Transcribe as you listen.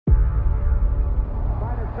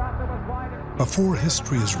Before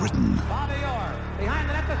history is written,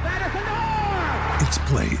 it's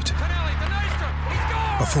played.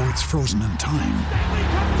 Before it's frozen in time,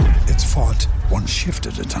 it's fought one shift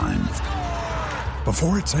at a time.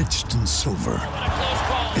 Before it's etched in silver,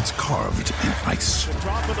 it's carved in ice.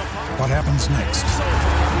 What happens next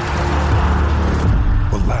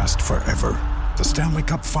will last forever. The Stanley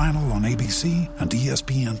Cup Final on ABC and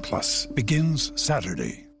ESPN Plus begins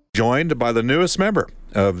Saturday. Joined by the newest member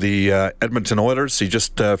of the Edmonton Oilers. He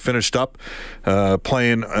just finished up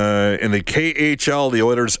playing in the KHL. The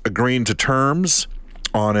Oilers agreeing to terms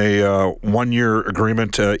on a one-year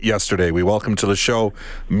agreement yesterday. We welcome to the show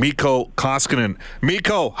Mikko Koskinen.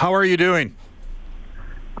 Mikko, how are you doing?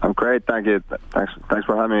 I'm great, thank you. Thanks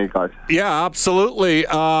for having me, guys. Yeah, absolutely.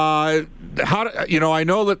 I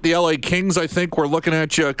know that the LA Kings, I think, were looking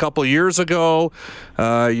at you a couple of years ago.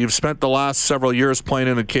 You've spent the last several years playing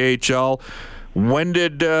in the KHL. When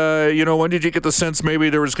did you get the sense maybe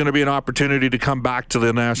there was going to be an opportunity to come back to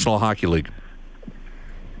the National Hockey League?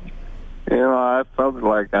 I felt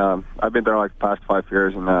like I've been there like past 5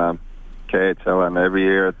 years in KHL, and every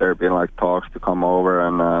year there have been like talks to come over,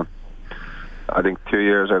 and I think 2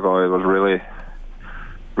 years ago it was really,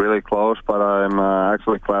 really close, but I'm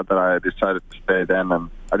actually glad that I decided to stay then. And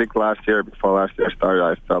I think before last year started,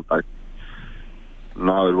 I felt like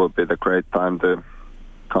now it would be the great time to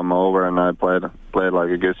come over, and I played like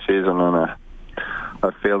a good season, and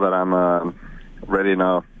I feel that I'm ready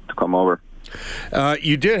now to come over.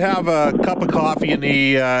 You did have a cup of coffee in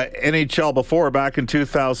the NHL before, back in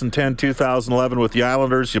 2010, 2011 with the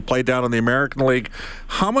Islanders. You played down in the American League.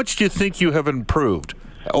 How much do you think you have improved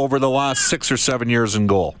over the last 6 or 7 years in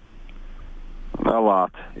goal? A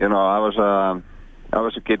lot. I was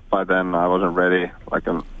a kid by then. I wasn't ready,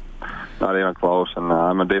 not even close. And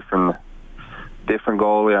I'm a different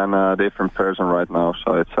goalie and a different person right now.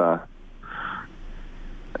 So it's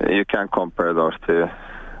you can't compare those two.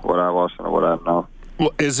 What I was and what I am now.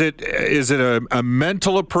 Well, is it a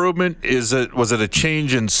mental improvement? Was it a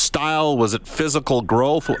change in style? Was it physical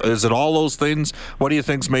growth? Is it all those things? What do you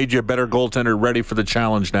think's made you a better goaltender, ready for the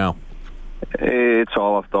challenge now? It's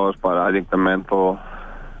all of those, but I think the mental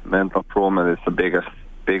improvement is the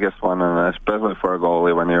biggest one, and especially for a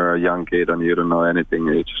goalie when you're a young kid and you don't know anything,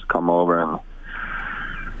 you just come over and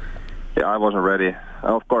I wasn't ready.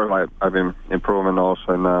 Of course, I've been improving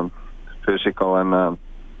also in physical and.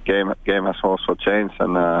 Game has also changed,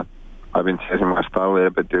 and I've been changing my style a little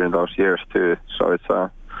bit during those years too. So it's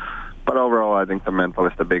but overall, I think the mental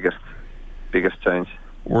is the biggest change.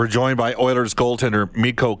 We're joined by Oilers goaltender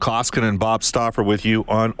Mikko Koskinen. Bob Stauffer with you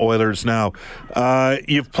on Oilers Now.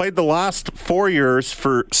 You've played the last 4 years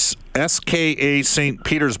for SKA St.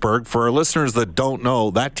 Petersburg. For our listeners that don't know,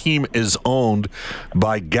 that team is owned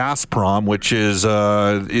by Gazprom, which is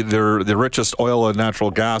the richest oil and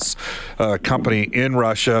natural gas company in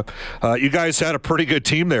Russia. You guys had a pretty good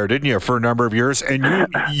team there, didn't you, for a number of years? And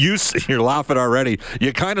you're laughing already.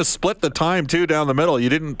 You kind of split the time, too, down the middle. You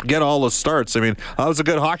didn't get all the starts. I mean, that was a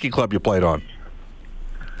good hockey club you played on.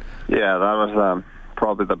 Yeah, that was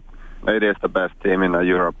probably maybe it's the best team in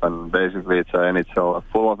Europe, and basically it's NHL,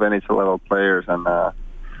 full of NHL level players, and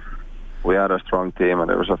we had a strong team,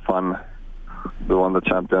 and it was fun. We won the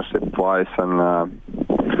championship twice, and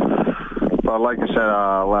but like I said,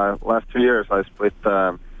 last 2 years I split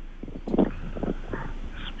the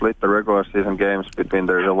regular season games between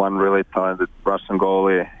there's one really talented Russian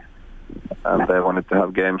goalie, and they wanted to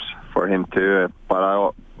have games for him too.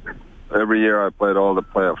 But every year I played all the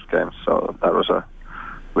playoffs games, so that was a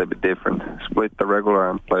little bit different. Split the regular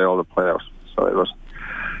and play all the playoffs. So it was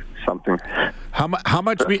something. How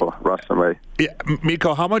much? Russian way. Yeah,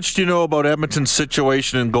 Mikko, how much do you know about Edmonton's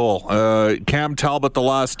situation in goal? Cam Talbot the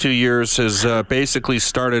last 2 years has basically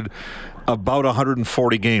started about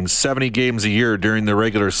 140 games, 70 games a year during the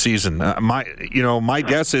regular season. My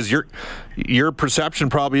guess is your perception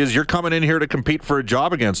probably is you're coming in here to compete for a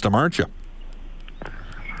job against him, aren't you?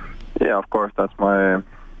 Yeah, of course, that's my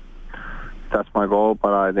goal,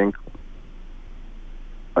 but I think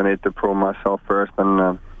I need to prove myself first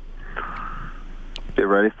and be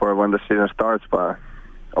ready for when the season starts. But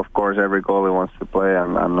of course, every goalie wants to play,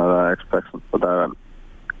 and I'm not expecting for that. I'm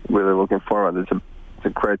really looking forward. It's a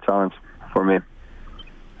great challenge for me.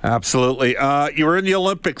 Absolutely. You were in the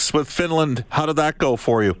Olympics with Finland. How did that go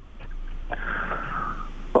for you?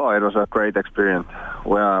 Oh, it was a great experience.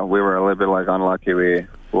 We were a little bit unlucky. We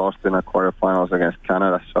lost in the quarterfinals against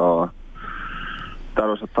Canada, so that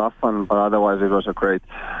was a tough one, but otherwise it was a great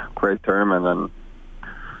tournament and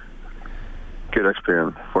good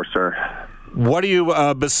experience for sure. What do you,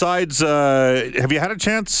 besides, have you had a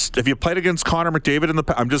chance, have you played against Connor McDavid in the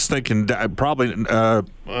past? I'm just thinking probably in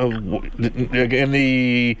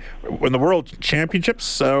the World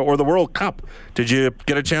Championships or the World Cup. Did you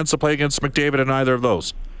get a chance to play against McDavid in either of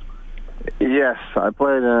those? Yes, I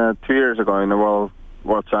played 2 years ago in the World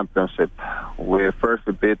Championship. We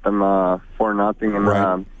beat them 4-0 in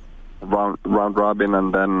Right. round robin,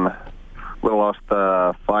 and then we lost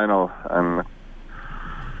the final, and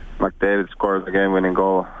McDavid scored the game-winning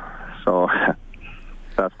goal. So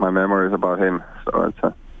that's my memories about him. So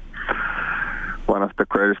it's one of the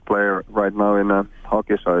greatest players right now in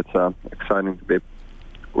hockey. So it's exciting to be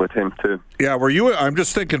with him too. Yeah, I'm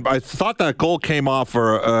just thinking. I thought that goal came off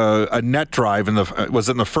for a net drive was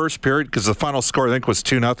in the first period, because the final score I think was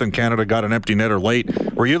 2-0. Canada got an empty netter late.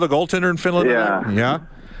 Were you the goaltender in Finland? Yeah.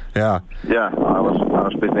 Yeah. Yeah, I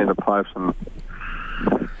was between the pipes, and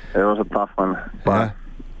it was a tough one. But Yeah.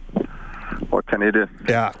 what can you do?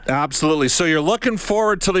 Yeah, absolutely. So you're looking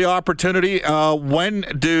forward to the opportunity. When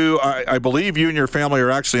do I believe you and your family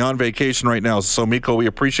are actually on vacation right now? So Mikko, we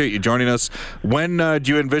appreciate you joining us. When do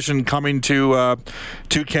you envision coming to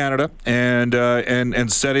Canada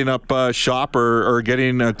and setting up shop or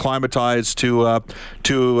getting acclimatized to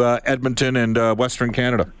Edmonton and Western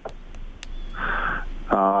Canada?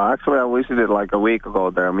 Actually, I visited like a week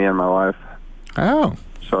ago there, me and my wife. Oh,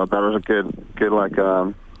 So that was a good like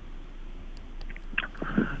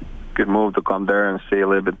good move to come there and see a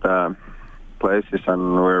little bit places,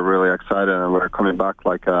 and we're really excited, and we're coming back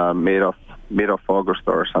like mid of August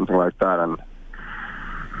or something like that, and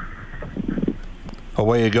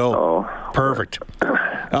away you go. so Perfect.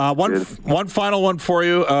 One final one for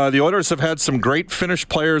you. The Oilers have had some great Finnish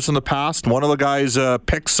players in the past. One of the guys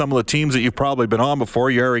picked some of the teams that you've probably been on before,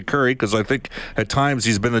 Jari Kurri, because I think at times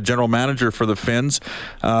he's been the general manager for the Finns.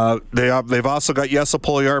 They've also got Jesse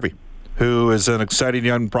Puljujärvi, who is an exciting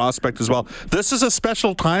young prospect as well. This is a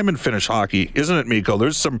special time in Finnish hockey, isn't it, Mikko?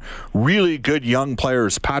 There's some really good young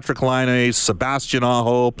players. Patrick Laine, Sebastian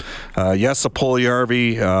Aho, Jesse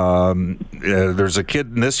Puljujärvi. There's a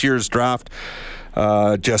kid in this year's draft,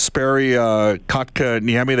 Jesperi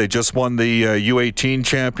Kotkaniemi. They just won the U18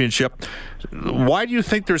 championship. Why do you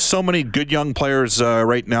think there's so many good young players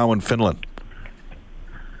right now in Finland?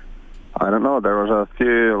 I don't know. There was a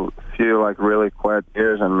few like really quiet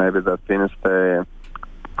years, and maybe the Finns, they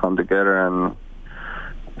come together and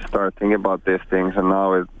start thinking about these things. And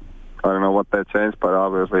now I don't know what they changed, but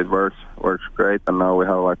obviously it works great. And now we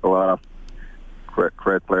have like a lot of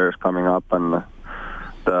great players coming up, and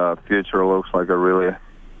the future looks like a really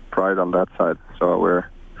bright on that side. So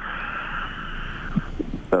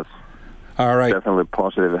that's all right. Definitely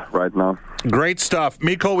positive right now. Great stuff.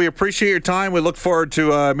 Mikko, we appreciate your time. We look forward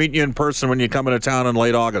to meeting you in person when you come into town in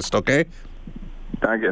late August, okay? Thank you.